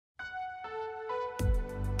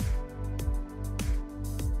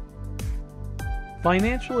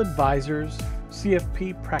Financial advisors,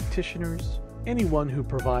 CFP practitioners, anyone who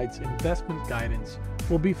provides investment guidance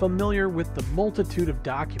will be familiar with the multitude of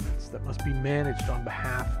documents that must be managed on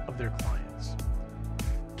behalf of their clients.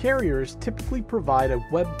 Carriers typically provide a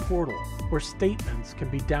web portal where statements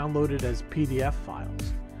can be downloaded as PDF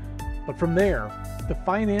files. But from there, the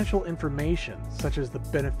financial information, such as the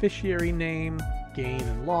beneficiary name, gain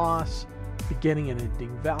and loss, beginning and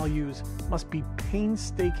ending values, must be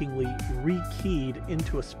painstakingly rekeyed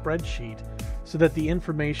into a spreadsheet so that the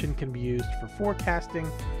information can be used for forecasting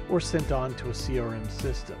or sent on to a CRM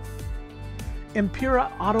system.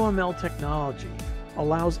 Impira AutoML technology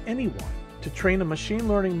allows anyone to train a machine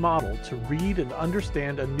learning model to read and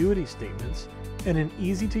understand annuity statements in an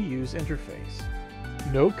easy-to-use interface.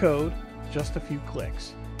 No code, just a few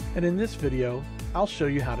clicks. And in this video, I'll show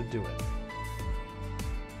you how to do it.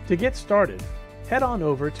 To get started, head on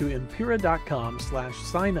over to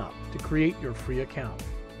impira.com/signup to create your free account.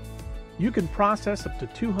 You can process up to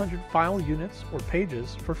 200 file units or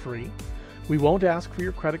pages for free. We won't ask for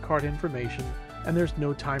your credit card information, and there's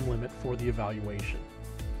no time limit for the evaluation.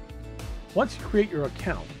 Once you create your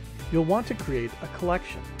account, you'll want to create a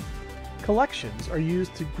collection. Collections are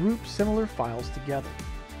used to group similar files together.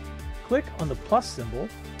 Click on the plus symbol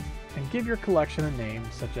and give your collection a name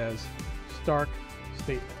such as Stark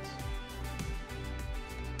Statements.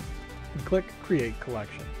 And click Create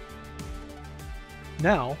Collection.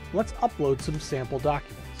 Now, let's upload some sample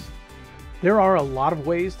documents. There are a lot of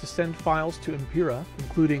ways to send files to Impira,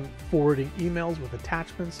 including forwarding emails with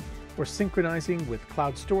attachments or synchronizing with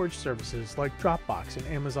cloud storage services like Dropbox and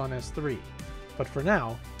Amazon S3. But for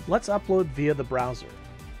now, let's upload via the browser.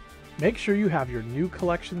 Make sure you have your new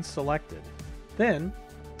collection selected. Then,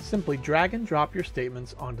 simply drag and drop your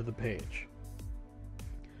statements onto the page.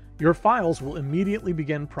 Your files will immediately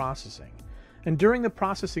begin processing, and during the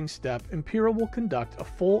processing step, Impira will conduct a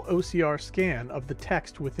full OCR scan of the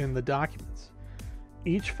text within the documents.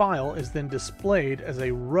 Each file is then displayed as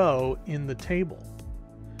a row in the table.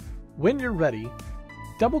 When you're ready,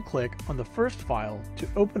 double-click on the first file to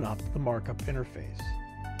open up the markup interface.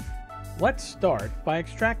 Let's start by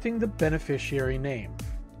extracting the beneficiary name.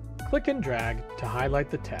 Click and drag to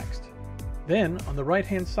highlight the text. Then, on the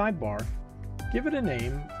right-hand sidebar, give it a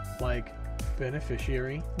name like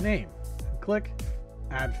Beneficiary Name. Click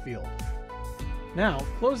Add Field. Now,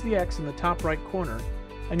 close the X in the top right corner,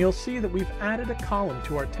 and you'll see that we've added a column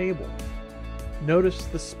to our table. Notice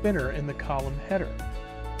the spinner in the column header.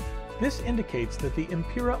 This indicates that the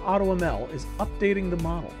Impira AutoML is updating the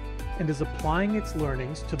model and is applying its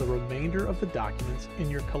learnings to the remainder of the documents in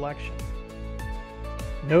your collection.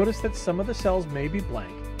 Notice that some of the cells may be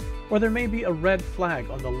blank, or there may be a red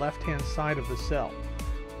flag on the left-hand side of the cell.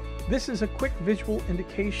 This is a quick visual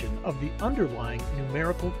indication of the underlying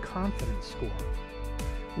numerical confidence score.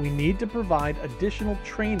 We need to provide additional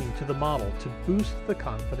training to the model to boost the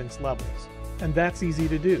confidence levels, and that's easy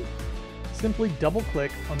to do. Simply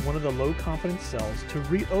double-click on one of the low confidence cells to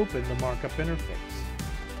reopen the markup interface.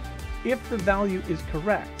 If the value is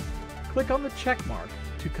correct, click on the check mark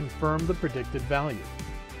to confirm the predicted value.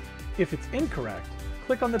 If it's incorrect,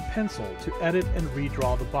 click on the pencil to edit and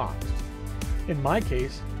redraw the box. In my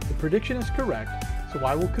case, the prediction is correct, so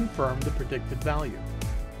I will confirm the predicted value.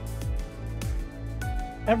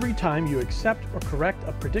 Every time you accept or correct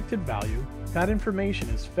a predicted value, that information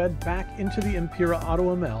is fed back into the Impira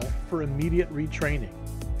AutoML for immediate retraining.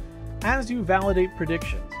 As you validate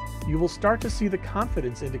predictions, you will start to see the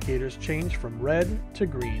confidence indicators change from red to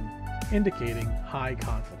green, indicating high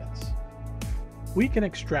confidence. We can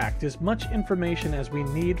extract as much information as we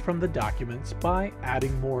need from the documents by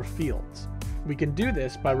adding more fields. We can do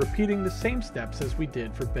this by repeating the same steps as we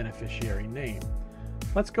did for beneficiary name.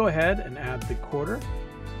 Let's go ahead and add the quarter,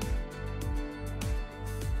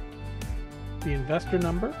 the investor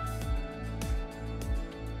number,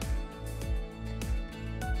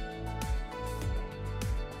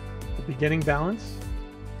 the beginning balance,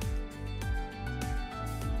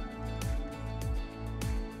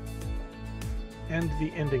 and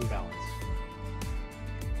the ending balance.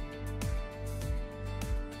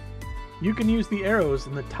 You can use the arrows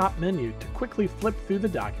in the top menu to quickly flip through the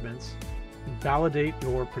documents and validate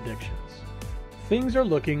your predictions. Things are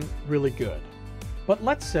looking really good, but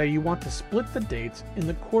let's say you want to split the dates in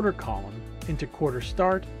the quarter column into quarter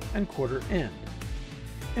start and quarter end.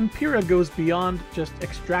 Impira goes beyond just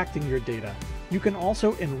extracting your data. You can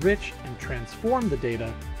also enrich and transform the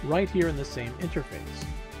data right here in the same interface.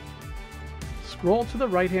 Scroll to the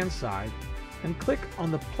right-hand side and click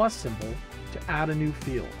on the plus symbol to add a new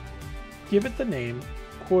field. Give it the name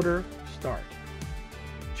Quarter Start.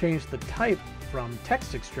 Change the type from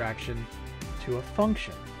text extraction to a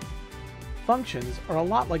function. Functions are a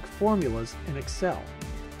lot like formulas in Excel.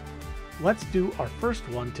 Let's do our first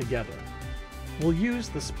one together. We'll use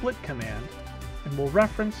the split command and we'll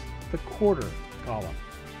reference the quarter column.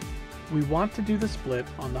 We want to do the split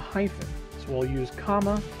on the hyphen, so we'll use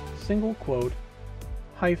comma, single quote,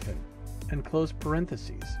 hyphen, and close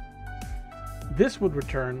parentheses. This would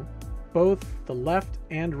return both the left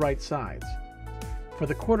and right sides. For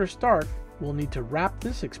the quarter start, we'll need to wrap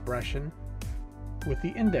this expression with the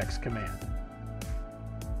index command.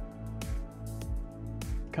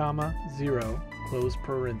 Comma, 0, close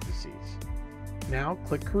parentheses. Now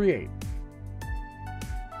click Create.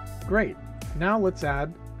 Great. Now let's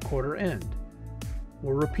add quarter end.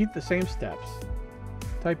 We'll repeat the same steps.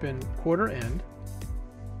 Type in quarter end,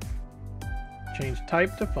 change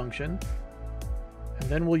type to function, and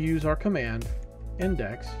then we'll use our command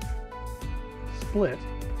index split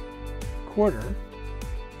quarter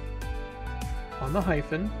on the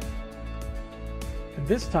hyphen, and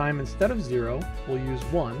this time instead of 0 we'll use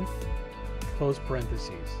 1 close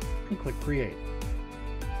parentheses and click Create.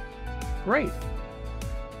 Great!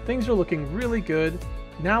 Things are looking really good.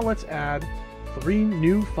 Now let's add 3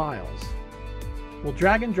 new files. We'll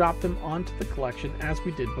drag and drop them onto the collection as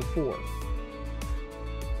we did before.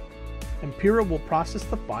 Impira will process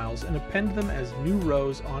the files and append them as new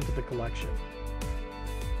rows onto the collection.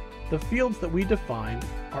 The fields that we defined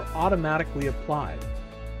are automatically applied.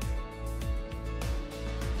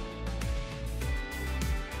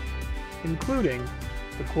 Including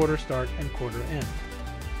the quarter start and quarter end.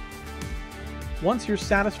 Once you're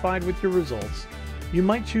satisfied with your results, you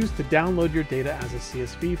might choose to download your data as a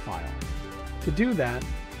CSV file. To do that,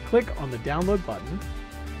 click on the Download button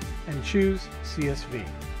and choose CSV.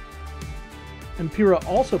 Impira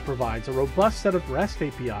also provides a robust set of REST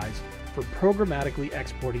APIs for programmatically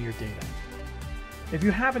exporting your data. If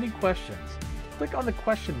you have any questions, click on the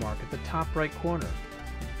question mark at the top right corner,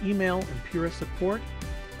 email Impira support,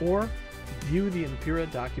 or view the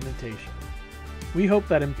Impira documentation. We hope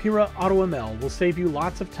that Impira AutoML will save you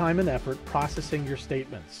lots of time and effort processing your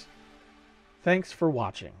statements. Thanks for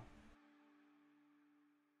watching.